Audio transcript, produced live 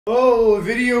Oh, a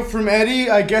video from Eddy?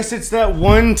 I guess it's that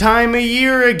one time a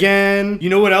year again. You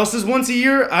know what else is once a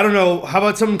year? I don't know, how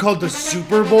about something called the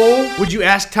Super Bowl? Would you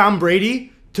ask Tom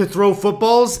Brady to throw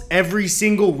footballs every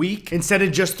single week instead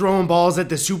of just throwing balls at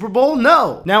the Super Bowl?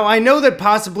 No. Now, I know that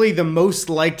possibly the most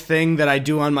liked thing that I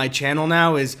do on my channel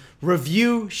now is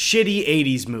review shitty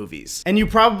 80s movies. And you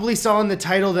probably saw in the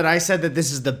title that I said that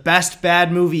this is the best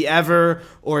bad movie ever,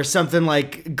 or something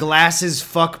like Glasses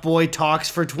Fuckboy Talks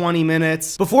for 20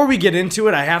 minutes. Before we get into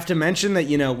it, I have to mention that,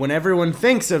 you know, when everyone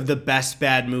thinks of the best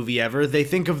bad movie ever, they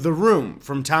think of The Room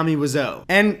from Tommy Wiseau.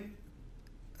 And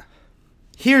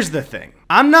here's the thing.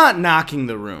 I'm not knocking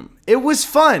The Room. It was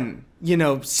fun, you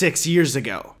know, 6 years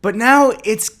ago. But now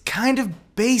it's kind of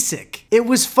basic. It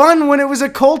was fun when it was a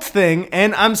cult thing,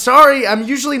 and I'm sorry, I'm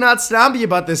usually not snobby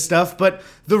about this stuff, but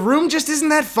The Room just isn't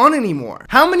that fun anymore.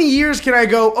 How many years can I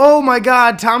go, oh my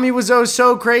god, Tommy Wiseau's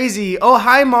so crazy. Oh,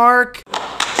 hi, Mark.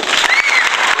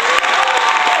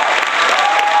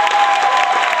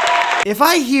 If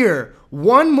I hear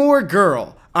one more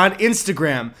girl on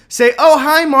Instagram say, oh,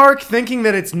 hi, Mark, thinking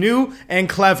that it's new and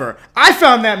clever. I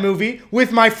found that movie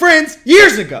with my friends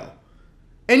years ago.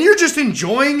 And you're just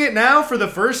enjoying it now for the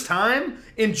first time?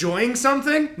 Enjoying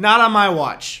something? Not on my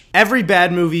watch. Every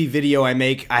bad movie video I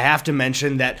make, I have to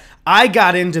mention that I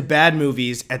got into bad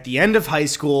movies at the end of high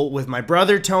school with my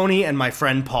brother Tony and my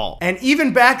friend Paul. And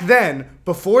even back then,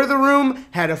 before The Room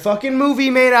had a fucking movie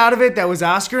made out of it that was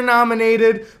Oscar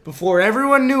nominated, before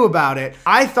everyone knew about it,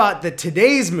 I thought that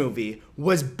today's movie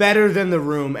was better than The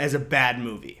Room as a bad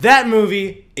movie. That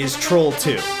movie is Troll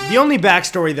 2. The only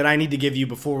backstory that I need to give you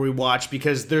before we watch,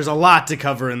 because there's a lot to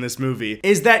cover in this movie,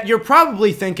 is that you're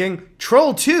probably thinking,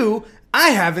 Troll 2? I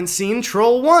haven't seen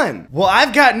Troll 1. Well,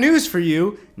 I've got news for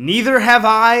you. Neither have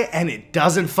I, and it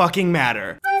doesn't fucking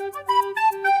matter.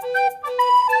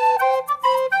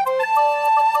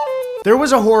 There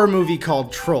was a horror movie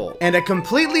called Troll, and a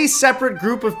completely separate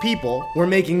group of people were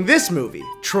making this movie,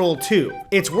 Troll 2.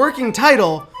 Its working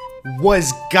title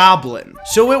was Goblin.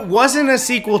 So it wasn't a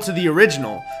sequel to the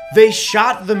original. They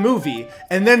shot the movie,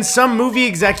 and then some movie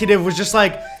executive was just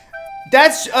like,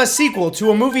 that's a sequel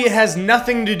to a movie it has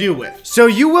nothing to do with. So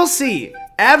you will see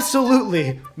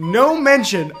absolutely no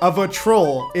mention of a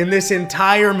troll in this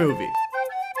entire movie.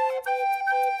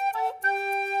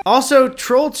 Also,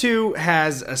 Troll 2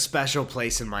 has a special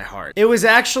place in my heart. It was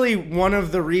actually one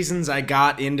of the reasons I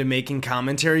got into making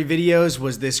commentary videos,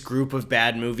 was this group of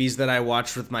bad movies that I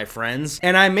watched with my friends.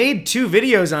 And I made 2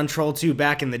 videos on Troll 2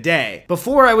 back in the day.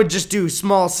 Before, I would just do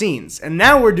small scenes. And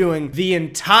now we're doing the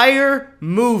entire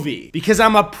movie, because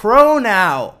I'm a pro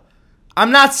now.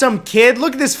 I'm not some kid.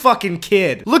 Look at this fucking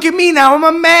kid. Look at me now, I'm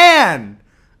a man.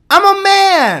 I'm a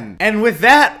man! And with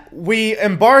that, we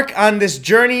embark on this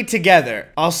journey together.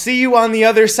 I'll see you on the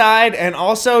other side, and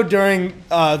also during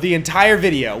the entire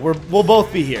video. We'll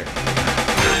both be here.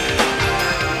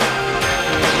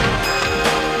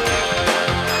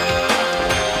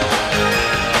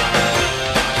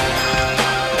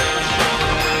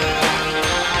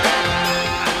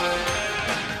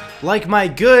 Like my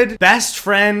good best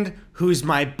friend, who's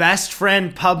my best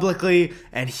friend publicly,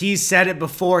 and he's said it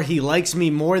before, he likes me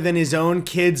more than his own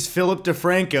kids, Philip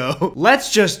DeFranco.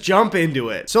 Let's just jump into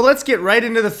it. So let's get right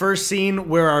into the first scene,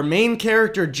 where our main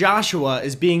character, Joshua,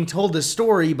 is being told a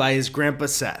story by his grandpa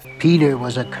Seth. Peter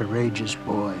was a courageous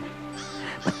boy,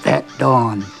 but that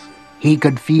dawn, he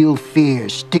could feel fear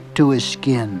stick to his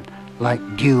skin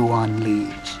like dew on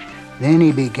leaves. Then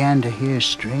he began to hear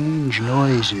strange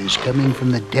noises coming from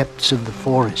the depths of the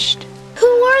forest. Who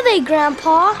are they,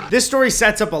 Grandpa? This story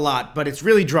sets up a lot, but it's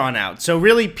really drawn out. So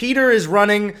really, Peter is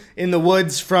running in the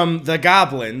woods from the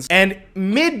goblins, and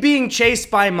mid being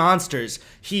chased by monsters,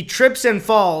 he trips and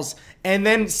falls, and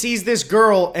then sees this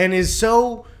girl and is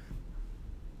so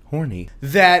horny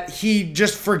that he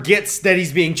just forgets that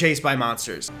he's being chased by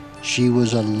monsters. She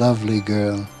was a lovely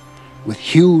girl with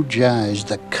huge eyes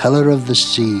the color of the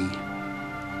sea.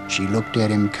 She looked at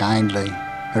him kindly,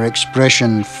 her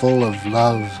expression full of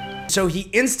love. So he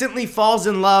instantly falls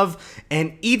in love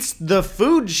and eats the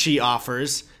food she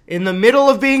offers in the middle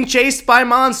of being chased by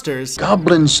monsters.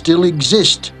 Goblins still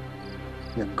exist.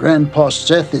 Your Grandpa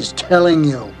Seth is telling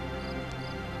you.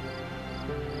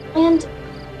 And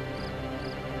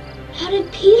how did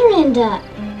Peter end up?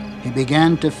 He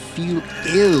began to feel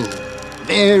ill,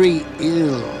 very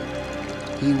ill.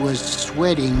 He was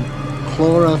sweating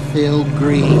chlorophyll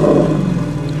green.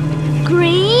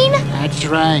 Green? That's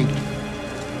right.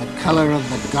 The color of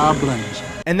the goblins.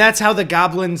 And that's how the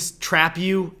goblins trap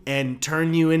you and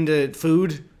turn you into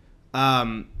food.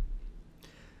 So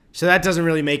that doesn't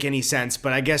really make any sense,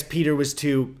 but I guess Peter was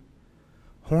too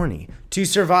horny to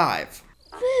survive.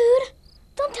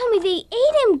 me they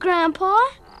ate him, Grandpa.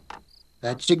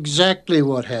 That's exactly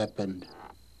what happened.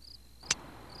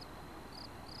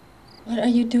 What are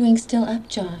you doing still up,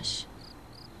 Josh?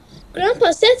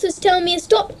 Grandpa Seth was telling me to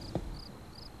stop.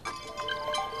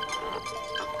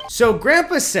 So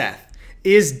Grandpa Seth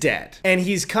is dead, and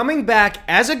he's coming back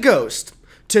as a ghost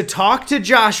to talk to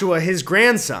Joshua, his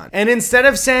grandson. And instead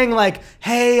of saying like,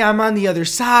 hey, I'm on the other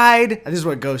side, this is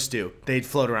what ghosts do. They'd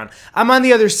float around. I'm on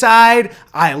the other side.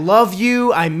 I love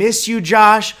you. I miss you,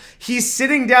 Josh. He's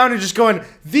sitting down and just going,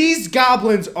 these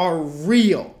goblins are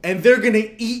real, and they're gonna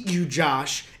eat you,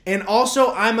 Josh. And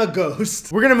also, I'm a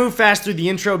ghost. We're gonna move fast through the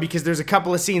intro because there's a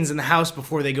couple of scenes in the house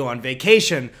before they go on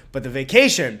vacation, but the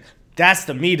vacation, that's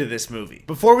the meat of this movie.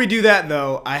 Before we do that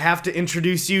though, I have to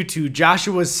introduce you to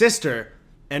Joshua's sister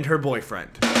and her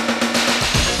boyfriend.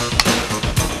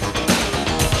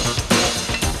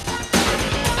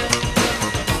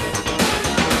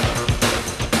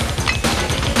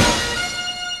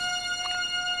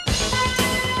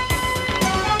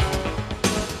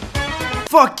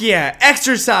 Fuck yeah,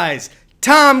 exercise,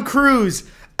 Tom Cruise,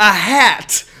 a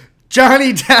hat,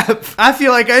 Johnny Depp. I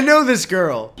feel like I know this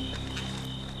girl.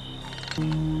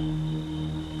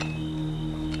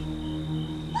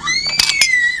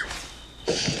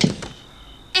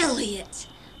 Elliot,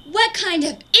 what kind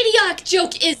of idiotic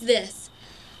joke is this?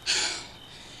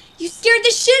 You scared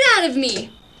the shit out of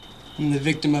me. I'm the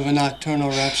victim of a nocturnal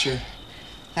rapture.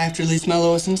 I have to release my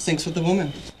lowest instincts with a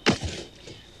woman.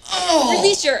 Oh!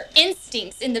 Release your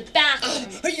instincts in the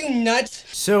bathroom. Are you nuts?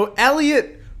 So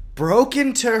Elliot broke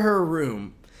into her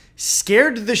room,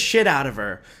 scared the shit out of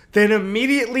her, then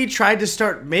immediately tried to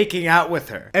start making out with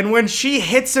her. And when she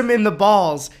hits him in the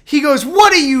balls, he goes,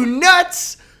 what are you,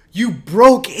 nuts? You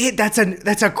broke it. That's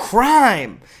a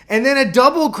crime. And then a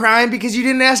double crime because you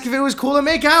didn't ask if it was cool to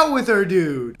make out with her,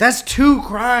 dude. That's 2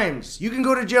 crimes. You can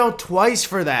go to jail twice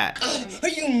for that. Are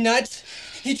you nuts?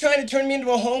 You trying to turn me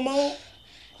into a homo?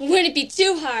 Wouldn't it be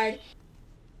too hard?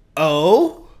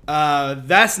 Oh?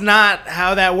 That's not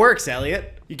how that works,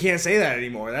 Elliot. You can't say that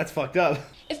anymore. That's fucked up.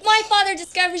 If my father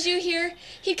discovers you here,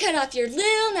 he'd cut off your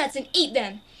little nuts and eat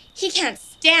them. He can't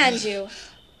stand you.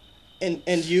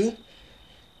 And you?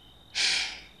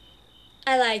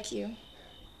 I like you.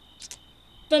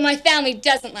 But my family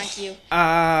doesn't like you.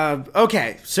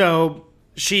 Okay, so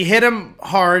she hit him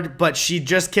hard, but she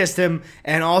just kissed him,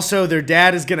 and also their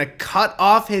dad is gonna cut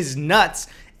off his nuts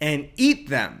and eat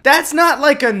them. That's not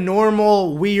like a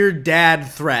normal weird dad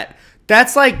threat.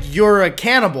 That's like you're a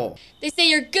cannibal. They say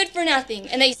you're good for nothing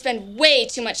and that you spend way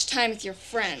too much time with your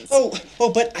friends. Oh,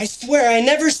 but I swear I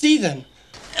never see them.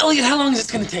 Elliot, how long is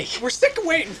this gonna take? We're sick of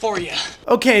waiting for you.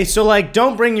 Okay, so like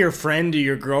don't bring your friend to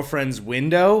your girlfriend's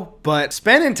window, but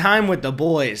spending time with the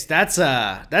boys, that's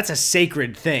a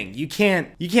sacred thing. You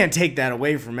can't take that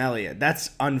away from Elliot. That's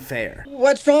unfair.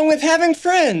 What's wrong with having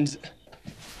friends?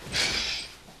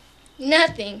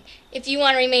 Nothing, if you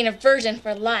want to remain a virgin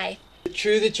for life. Is it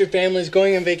true that your family's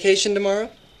going on vacation tomorrow?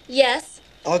 Yes.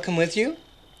 I'll come with you.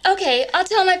 Okay, I'll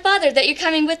tell my father that you're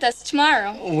coming with us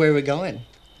tomorrow. Where are we going?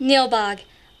 Nilbog,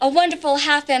 a wonderful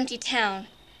half-empty town.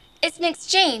 It's an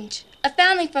exchange. A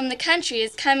family from the country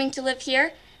is coming to live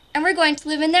here, and we're going to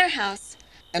live in their house.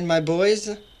 And my boys?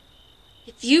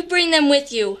 If you bring them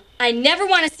with you, I never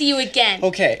want to see you again.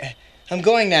 Okay, I'm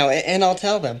going now, and I'll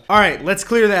tell them. All right, let's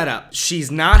clear that up.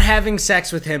 She's not having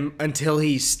sex with him until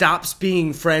he stops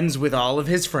being friends with all of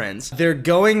his friends. They're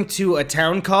going to a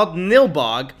town called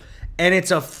Nilbog, and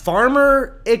it's a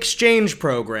farmer exchange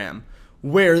program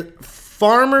where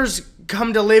farmers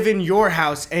come to live in your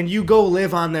house and you go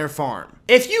live on their farm.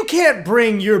 If you can't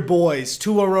bring your boys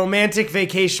to a romantic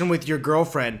vacation with your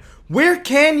girlfriend, where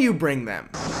can you bring them?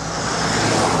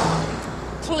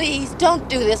 Please, don't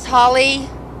do this, Holly.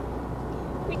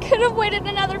 We could have waited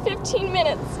another 15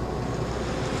 minutes.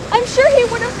 I'm sure he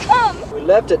would have come. We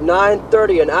left at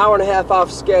 9:30, an hour and a half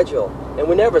off schedule, and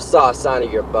we never saw a sign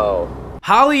of your bow.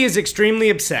 Holly is extremely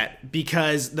upset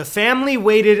because the family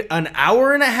waited an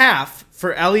hour and a half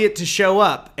for Elliot to show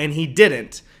up, and he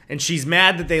didn't, and she's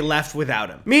mad that they left without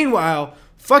him. Meanwhile,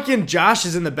 fucking Josh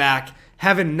is in the back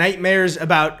having nightmares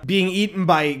about being eaten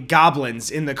by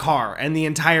goblins in the car, and the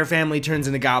entire family turns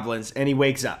into goblins, and he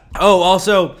wakes up. Oh,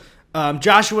 also,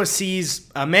 Joshua sees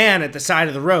a man at the side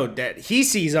of the road that he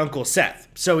sees Uncle Seth,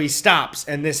 so he stops,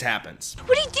 and this happens.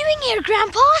 What are you doing here,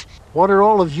 Grandpa? What are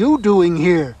all of you doing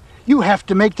here? You have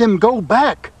to make them go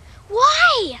back.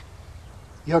 Why?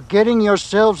 You're getting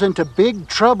yourselves into big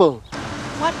trouble.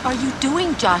 What are you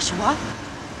doing, Joshua?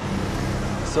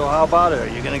 So how about it? Are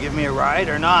you gonna give me a ride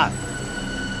or not?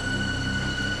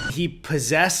 He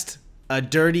possessed a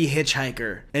dirty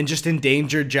hitchhiker and just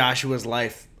endangered Joshua's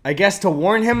life. I guess to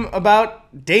warn him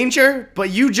about danger,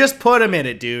 but you just put him in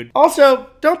it, dude.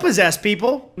 Also, don't possess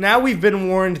people. Now we've been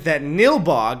warned that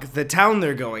Nilbog, the town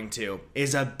they're going to,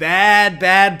 is a bad,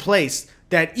 bad place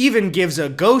that even gives a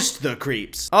ghost the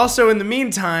creeps. Also, in the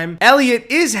meantime, Elliot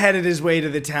is headed his way to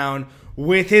the town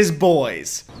with his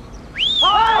boys.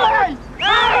 Hey!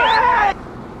 Hey!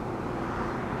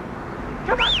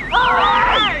 Come on!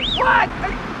 Hey! What?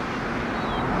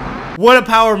 What a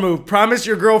power move. Promise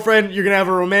your girlfriend you're gonna have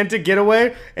a romantic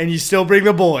getaway and you still bring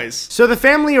the boys. So the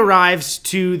family arrives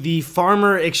to the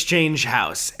farmer exchange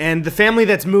house, and the family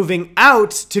that's moving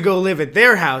out to go live at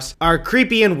their house are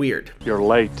creepy and weird. You're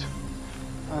late.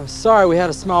 I'm sorry we had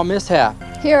a small mishap.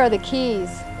 Here are the keys.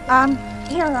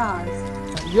 Here are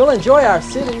ours. You'll enjoy our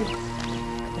city.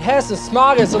 It has some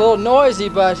smog, it's a little noisy,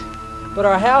 but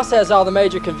our house has all the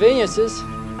major conveniences.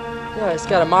 Yeah, it's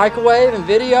got a microwave and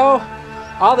video,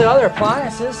 all the other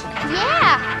appliances.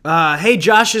 Yeah! Hey,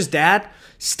 Josh's dad,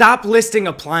 stop listing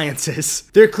appliances.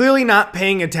 They're clearly not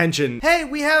paying attention. Hey,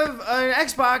 we have an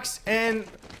Xbox and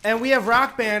we have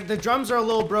Rock Band. The drums are a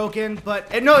little broken,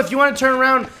 but no, if you want to turn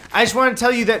around, I just want to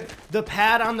tell you that the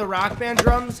pad on the Rock Band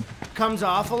drums comes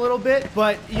off a little bit,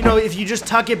 but you know, if you just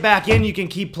tuck it back in, you can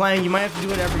keep playing. You might have to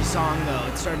do it every song though.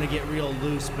 It's starting to get real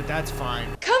loose, but that's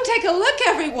fine. Come take a look,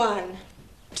 everyone.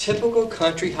 Typical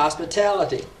country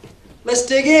hospitality. Let's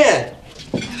dig in.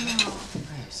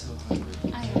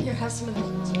 Here, have some of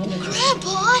those.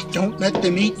 Grandpa! Don't let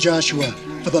them eat, Joshua.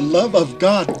 For the love of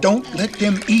God, don't let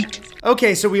them eat.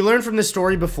 Okay, so we learned from the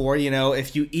story before, you know,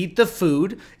 if you eat the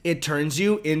food, it turns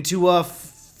you into a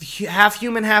half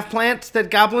human, half plant that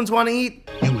goblins want to eat.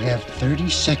 You have 30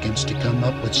 seconds to come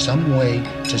up with some way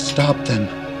to stop them.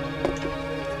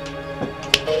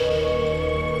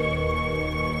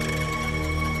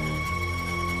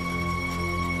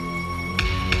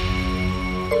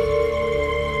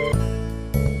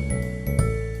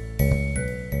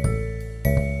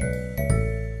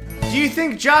 Do you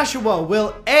think Joshua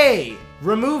will A,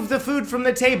 remove the food from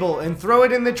the table and throw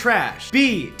it in the trash,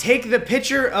 B, take the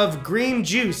pitcher of green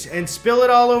juice and spill it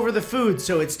all over the food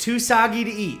so it's too soggy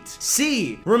to eat,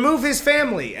 C, remove his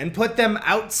family and put them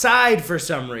outside for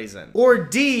some reason, or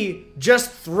D,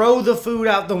 just throw the food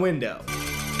out the window? I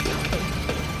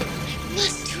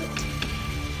must do it.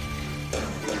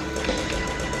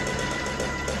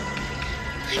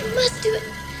 I must do it.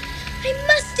 I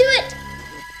must do it.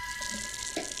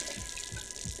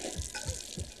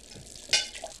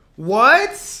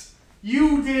 What?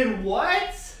 You did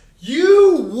what?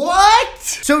 You what?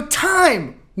 So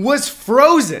time was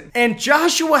frozen and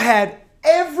Joshua had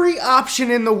every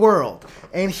option in the world,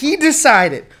 and he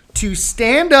decided to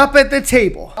stand up at the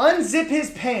table, unzip his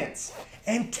pants,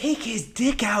 and take his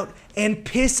dick out and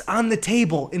piss on the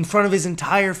table in front of his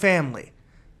entire family.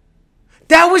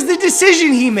 That was the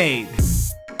decision he made.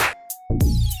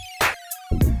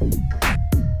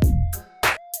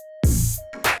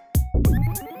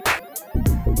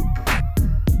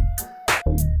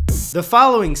 The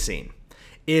following scene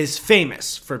is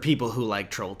famous for people who like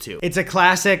Troll 2. It's a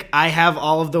classic. I have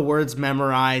all of the words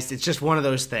memorized. It's just one of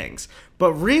those things.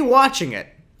 But rewatching it,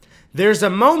 there's a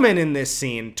moment in this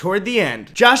scene toward the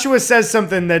end. Joshua says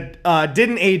something that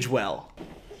didn't age well.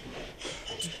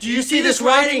 Do you see this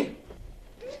writing?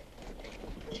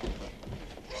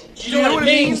 Do you know what it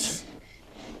means?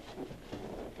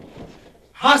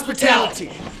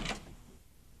 Hospitality.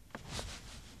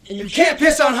 And you can't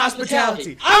piss on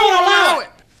hospitality. I won't allow it!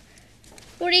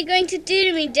 What are you going to do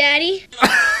to me, Daddy?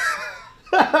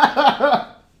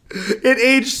 It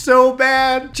aged so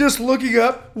bad. Just looking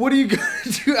up, what are you gonna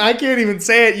do? I can't even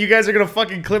say it. You guys are gonna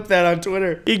fucking clip that on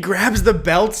Twitter. He grabs the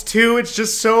belts too. It's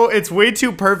just so, it's way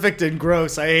too perfect and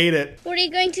gross. I hate it. What are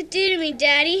you going to do to me,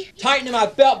 Daddy? Tightening my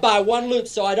belt by one loop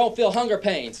so I don't feel hunger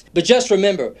pains. But just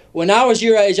remember, when I was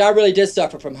your age, I really did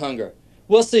suffer from hunger.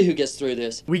 We'll see who gets through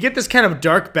this. We get this kind of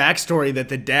dark backstory that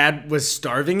the dad was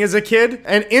starving as a kid,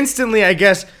 and instantly, I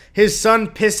guess, his son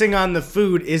pissing on the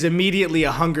food is immediately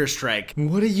a hunger strike.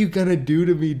 What are you gonna do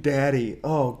to me, Daddy?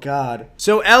 Oh, God.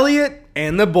 So Elliot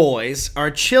and the boys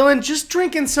are chilling, just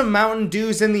drinking some Mountain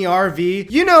Dews in the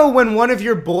RV. You know, when one of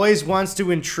your boys wants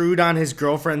to intrude on his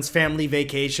girlfriend's family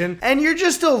vacation, and you're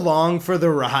just along for the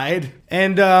ride.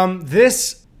 And,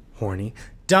 this horny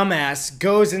dumbass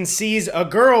goes and sees a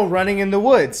girl running in the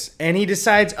woods, and he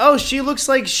decides, oh, she looks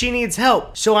like she needs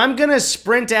help, so I'm gonna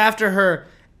sprint after her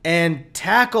and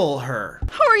tackle her.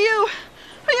 Who are you?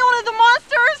 Are you one of the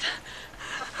monsters?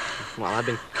 Well, I've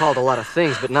been called a lot of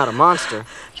things, but not a monster.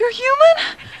 You're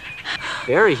human?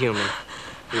 Very human.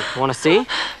 You want to see?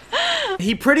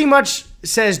 He pretty much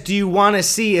says, do you want to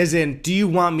see, as in, do you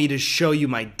want me to show you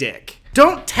my dick?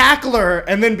 Don't tackle her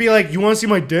and then be like, you want to see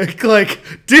my dick?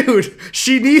 Like, dude,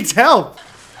 she needs help.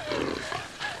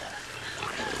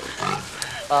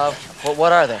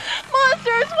 What are they?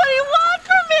 Monsters, what do you want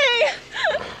from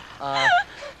me?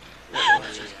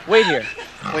 Wait here.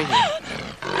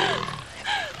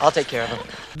 I'll take care of them.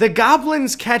 The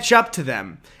goblins catch up to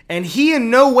them, and he in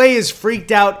no way is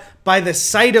freaked out by the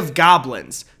sight of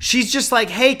goblins. She's just like,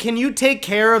 hey, can you take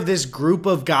care of this group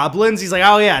of goblins? He's like,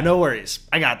 oh yeah, no worries.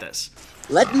 I got this.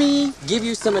 Let me give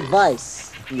you some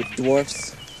advice, you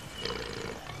dwarfs.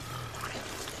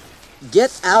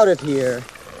 Get out of here,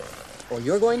 or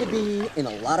you're going to be in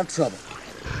a lot of trouble.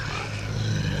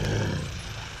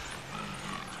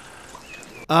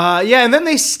 Yeah, and then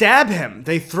they stab him.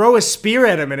 They throw a spear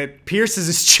at him and it pierces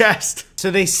his chest.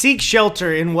 So they seek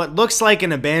shelter in what looks like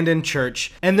an abandoned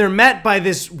church, and they're met by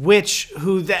this witch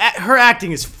who, her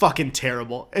acting is fucking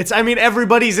terrible. I mean,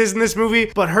 everybody's is in this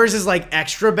movie, but hers is like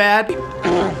extra bad.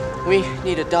 We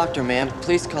need a doctor, ma'am.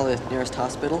 Please call the nearest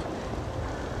hospital.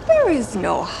 There is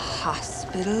no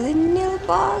hospital in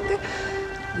Nilbog.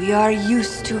 We are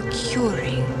used to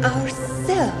curing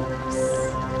ourselves.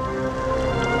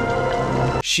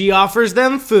 She offers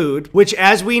them food, which,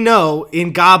 as we know,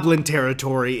 in goblin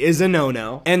territory is a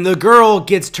no-no. And the girl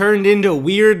gets turned into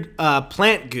weird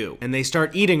plant goo, and they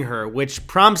start eating her, which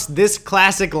prompts this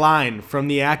classic line from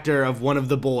the actor of one of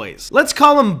the boys. Let's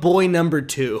call him boy number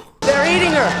 2. They're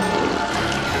eating her!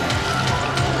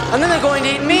 And then they're going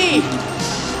to eat me!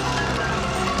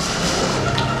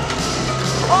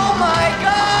 Oh my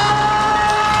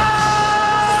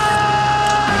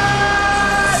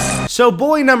God! So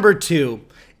boy number 2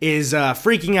 is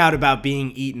freaking out about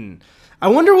being eaten. I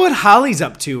wonder what Holly's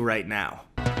up to right now.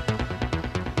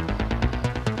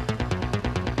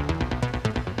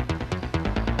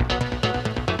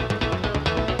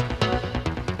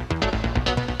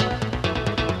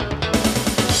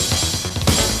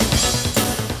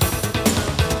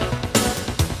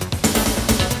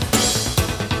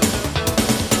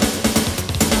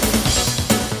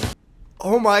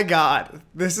 Oh my God,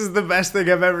 this is the best thing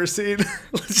I've ever seen.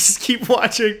 Let's just keep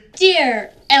watching.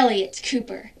 Dear Elliot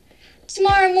Cooper,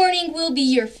 tomorrow morning will be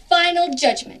your final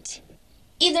judgment.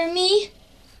 Either me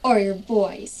or your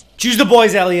boys. Choose the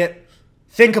boys, Elliot.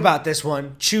 Think about this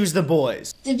one. Choose the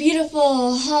boys. The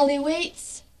beautiful Holly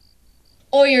Waits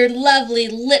or your lovely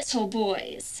little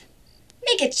boys.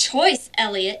 Make a choice,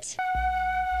 Elliot.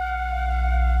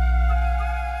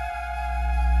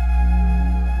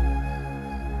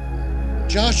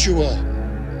 Joshua.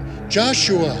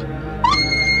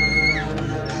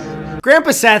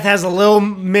 Grandpa Seth has a little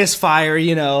misfire,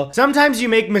 you know. Sometimes you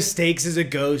make mistakes as a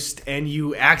ghost and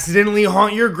you accidentally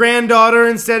haunt your granddaughter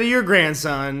instead of your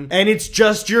grandson, and it's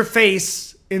just your face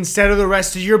instead of the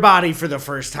rest of your body for the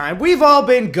first time. We've all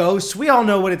been ghosts. We all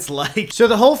know what it's like. So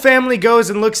the whole family goes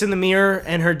and looks in the mirror,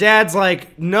 and her dad's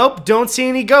like, nope, don't see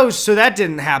any ghosts, so that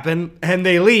didn't happen, and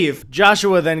they leave.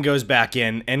 Joshua then goes back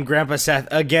in, and Grandpa Seth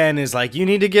again is like, you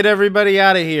need to get everybody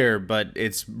out of here, but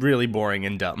it's really boring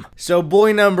and dumb. So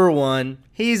boy number 1,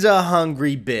 he's a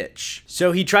hungry bitch.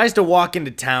 So he tries to walk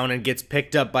into town and gets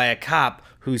picked up by a cop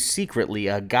who's secretly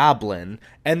a goblin,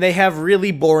 and they have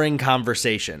really boring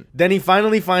conversation. Then he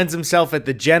finally finds himself at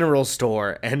the general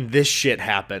store, and this shit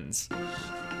happens.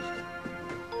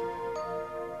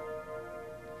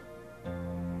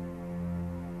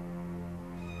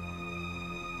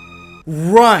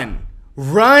 Run!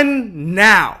 Run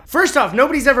now! First off,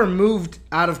 nobody's ever moved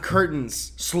out of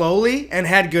curtains slowly and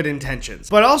had good intentions.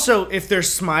 But also, if they're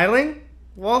smiling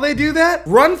while they do that,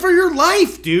 run for your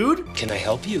life, dude! Can I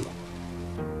help you?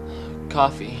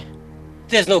 Coffee.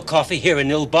 There's no coffee here in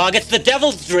Nilbog. It's the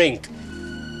devil's drink.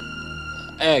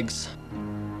 Eggs.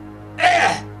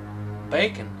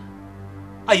 Bacon.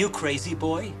 Are you crazy,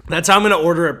 boy? That's how I'm gonna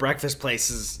order at breakfast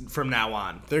places from now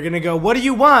on. They're gonna go, what do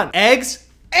you want? Eggs?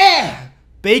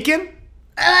 Bacon?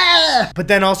 But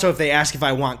then also if they ask if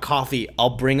I want coffee,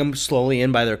 I'll bring them slowly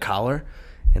in by their collar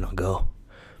and I'll go,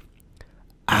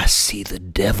 I see the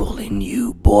devil in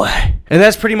you, boy. And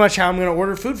that's pretty much how I'm gonna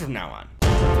order food from now on.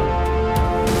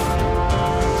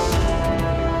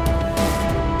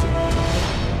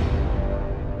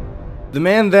 The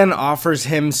man then offers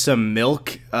him some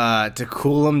milk to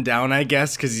cool him down, I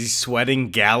guess, because he's sweating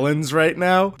gallons right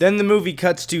now. Then the movie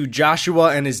cuts to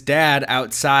Joshua and his dad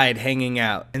outside hanging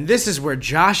out. And this is where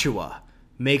Joshua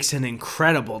makes an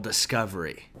incredible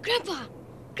discovery. Grandpa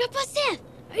Seth,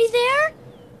 are you there?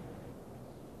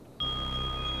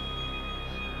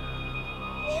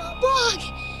 Nilbog!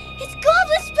 It's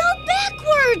goblin spelled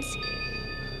backwards!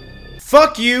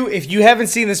 Fuck you, if you haven't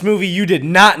seen this movie, you did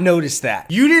not notice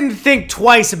that. You didn't think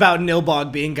twice about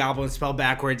Nilbog being goblin spelled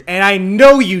backwards, and I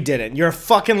know you didn't. You're a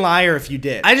fucking liar if you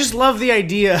did. I just love the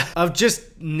idea of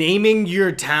just naming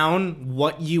your town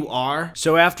what you are.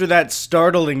 So after that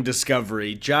startling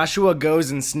discovery, Joshua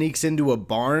goes and sneaks into a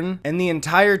barn, and the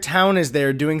entire town is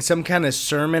there doing some kind of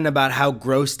sermon about how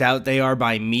grossed out they are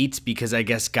by meat because I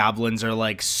guess goblins are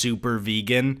like super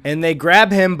vegan. And they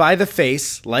grab him by the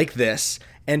face like this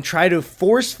and try to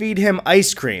force feed him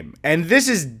ice cream. And this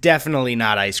is definitely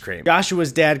not ice cream.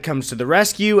 Joshua's dad comes to the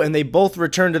rescue and they both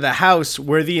return to the house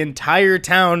where the entire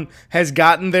town has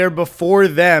gotten there before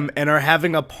them and are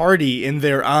having a party in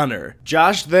their honor.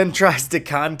 Josh then tries to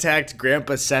contact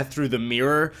Grandpa Seth through the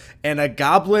mirror, and a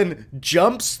goblin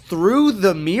jumps through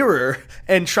the mirror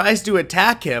and tries to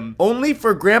attack him, only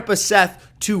for Grandpa Seth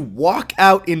to walk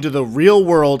out into the real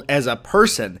world as a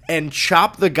person and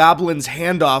chop the goblin's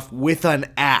hand off with an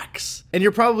axe. And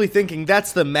you're probably thinking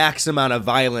that's the max amount of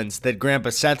violence that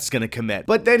Grandpa Seth's gonna commit.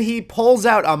 But then he pulls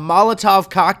out a Molotov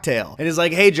cocktail and is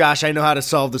like, hey Josh, I know how to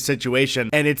solve the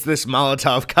situation. And it's this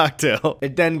Molotov cocktail.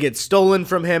 It then gets stolen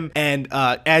from him, and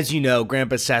as you know,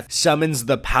 Grandpa Seth summons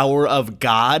the power of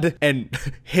God and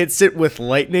hits it with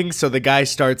lightning, so the guy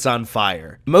starts on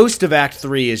fire. Most of Act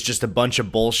 3 is just a bunch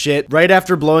of bullshit. Right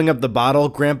after blowing up the bottle,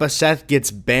 Grandpa Seth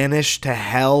gets banished to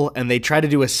hell, and they try to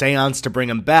do a seance to bring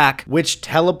him back, which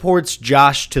teleports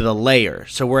Josh to the lair.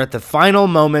 So we're at the final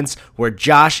moments where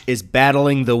Josh is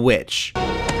battling the witch.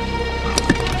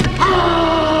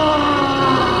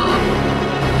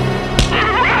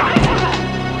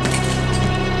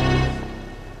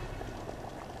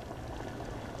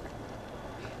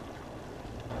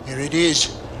 Here it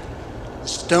is. The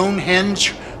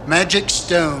Stonehenge magic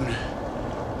stone.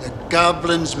 The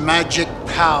goblin's magic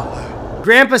power.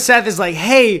 Grandpa Seth is like,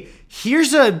 hey,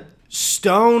 here's a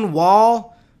stone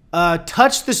wall.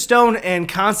 Touch the stone and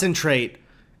concentrate,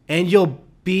 and you'll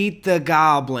beat the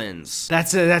goblins.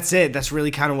 That's it. That's really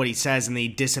kind of what he says, and then he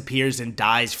disappears and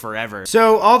dies forever.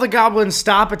 So all the goblins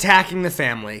stop attacking the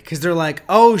family, because they're like,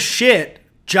 oh shit,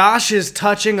 Josh is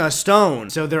touching a stone.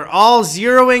 So they're all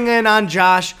zeroing in on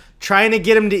Josh, trying to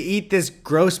get him to eat this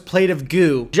gross plate of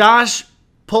goo. Josh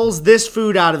pulls this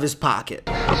food out of his pocket.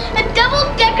 A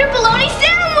double-decker bologna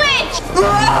sandwich!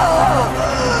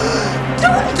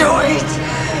 Don't do it!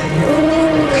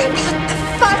 Think about the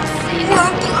fats in your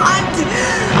blood.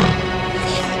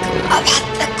 Think about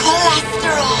the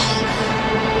cholesterol.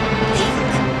 Think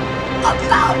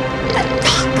about the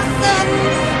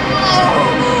toxins.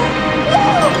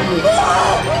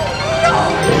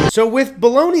 So with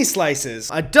bologna slices,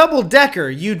 a double-decker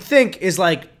you'd think is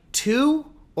like 2,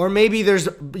 or maybe there's,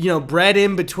 you know, bread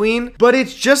in between, but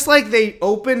it's just like they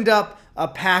opened up a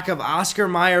pack of Oscar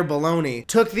Mayer bologna,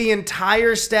 took the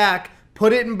entire stack,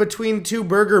 put it in between 2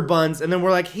 burger buns, and then we're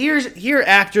like, here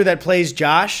actor that plays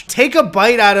Josh, take a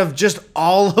bite out of just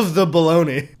all of the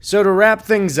bologna. So to wrap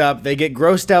things up, they get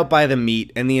grossed out by the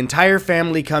meat, and the entire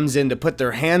family comes in to put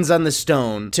their hands on the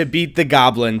stone to beat the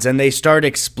goblins, and they start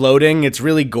exploding. It's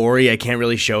really gory, I can't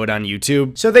really show it on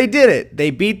YouTube. So they did it.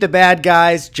 They beat the bad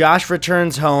guys, Josh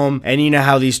returns home, and you know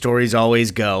how these stories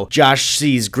always go. Josh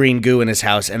sees green goo in his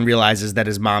house and realizes that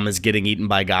his mom is getting eaten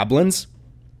by goblins.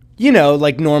 You know,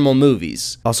 like normal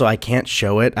movies. Also, I can't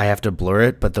show it, I have to blur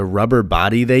it, but the rubber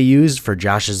body they used for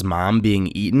Josh's mom being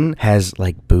eaten has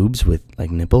like boobs with like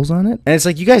nipples on it. And it's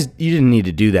like, you guys, you didn't need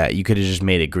to do that. You could have just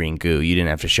made it green goo. You didn't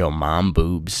have to show mom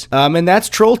boobs. And that's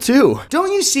Troll 2.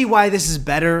 Don't you see why this is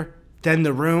better than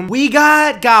The Room? We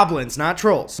got goblins, not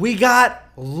trolls. We got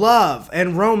love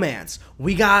and romance.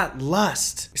 We got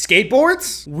lust.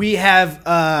 Skateboards? We have,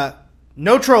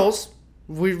 no trolls.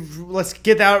 Let's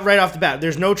get that right off the bat.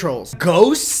 There's no trolls.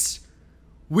 Ghosts?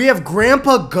 We have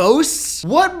Grandpa Ghosts?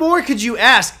 What more could you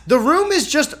ask? The Room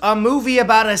is just a movie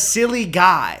about a silly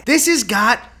guy. This has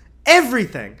got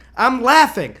everything. I'm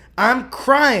laughing. I'm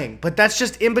crying. But that's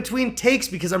just in between takes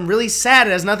because I'm really sad.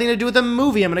 It has nothing to do with the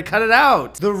movie. I'm gonna cut it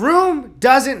out. The Room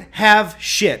doesn't have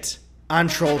shit on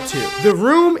Troll 2. The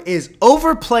Room is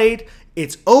overplayed.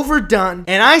 It's overdone.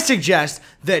 And I suggest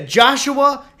that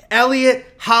Joshua, Elliot,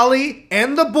 Holly,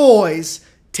 and the boys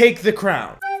take the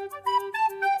crown.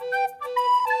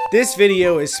 This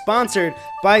video is sponsored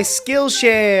by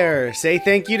Skillshare. Say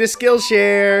thank you to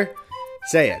Skillshare.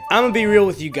 Say it. I'm gonna be real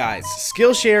with you guys.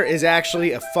 Skillshare is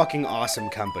actually a fucking awesome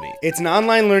company. It's an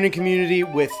online learning community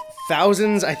with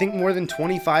thousands, I think more than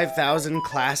 25,000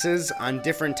 classes on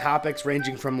different topics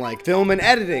ranging from like film and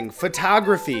editing,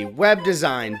 photography, web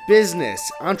design,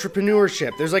 business,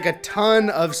 entrepreneurship. There's like a ton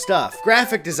of stuff.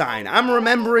 Graphic design. I'm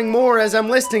remembering more as I'm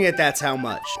listing it, that's how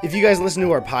much. If you guys listen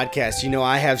to our podcast, you know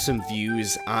I have some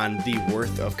views on the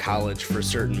worth of college for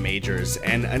certain majors,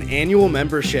 and an annual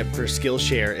membership for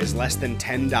Skillshare is less than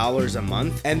 $10 a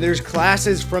month, and there's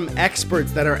classes from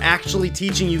experts that are actually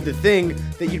teaching you the thing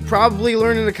that you'd probably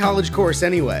learn in a college course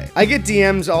anyway. I get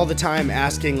DMs all the time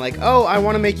asking like, oh, I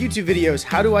want to make YouTube videos.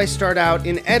 How do I start out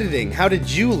in editing? How did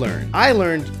you learn? I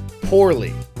learned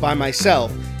poorly by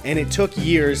myself, and it took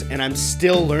years, and I'm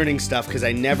still learning stuff because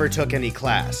I never took any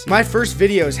class. My first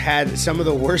videos had some of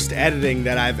the worst editing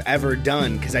that I've ever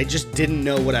done because I just didn't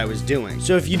know what I was doing.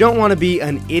 So if you don't want to be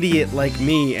an idiot like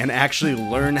me and actually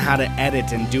learn how to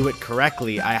edit and do it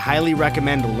correctly, I highly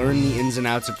recommend Learn the Ins and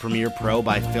Outs of Premiere Pro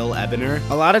by Phil Ebiner.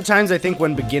 A lot of times I think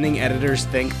when beginning editors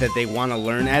think that they want to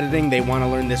learn editing, they want to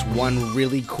learn this one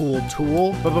really cool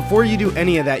tool. But before you do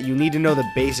any of that, you need to know the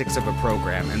basics of a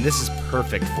program, and this is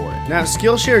perfect for it. Now,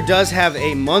 Skillshare does have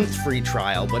a month free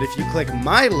trial, but if you click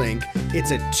my link,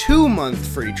 it's a 2-month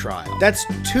free trial. That's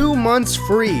 2 months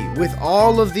free with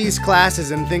all of these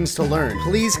classes and things to learn.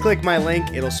 Please click my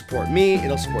link. It'll support me.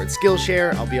 It'll support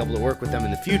Skillshare. I'll be able to work with them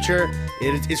in the future.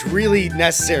 It's really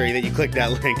necessary that you click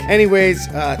that link. Anyways,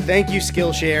 thank you,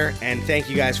 Skillshare, and thank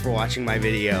you guys for watching my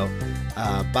video.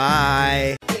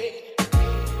 Bye.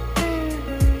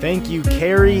 Thank you,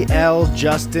 Carrie L,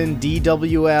 Justin,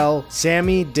 DWL,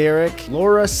 Sammy, Derek,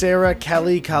 Laura, Sarah,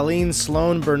 Kelly, Colleen,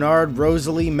 Sloan, Bernard,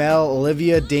 Rosalie, Mel,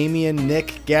 Olivia, Damian,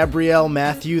 Nick, Gabrielle,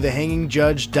 Matthew, The Hanging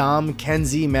Judge, Dom,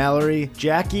 Kenzie, Mallory,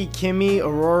 Jackie, Kimmy,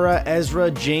 Aurora, Ezra,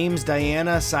 James,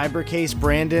 Diana, Cybercase,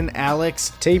 Brandon,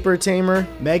 Alex, Taper Tamer,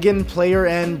 Megan, Player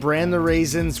N, Brand the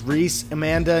Raisins, Reese,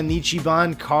 Amanda,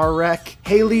 Nichiban, Car Wreck,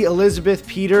 Haley, Elizabeth,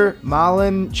 Peter,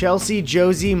 Malin, Chelsea,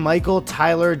 Josie, Michael,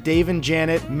 Tyler, Dave and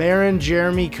Janet, Marin,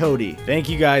 Jeremy, Cody. Thank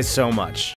you guys so much.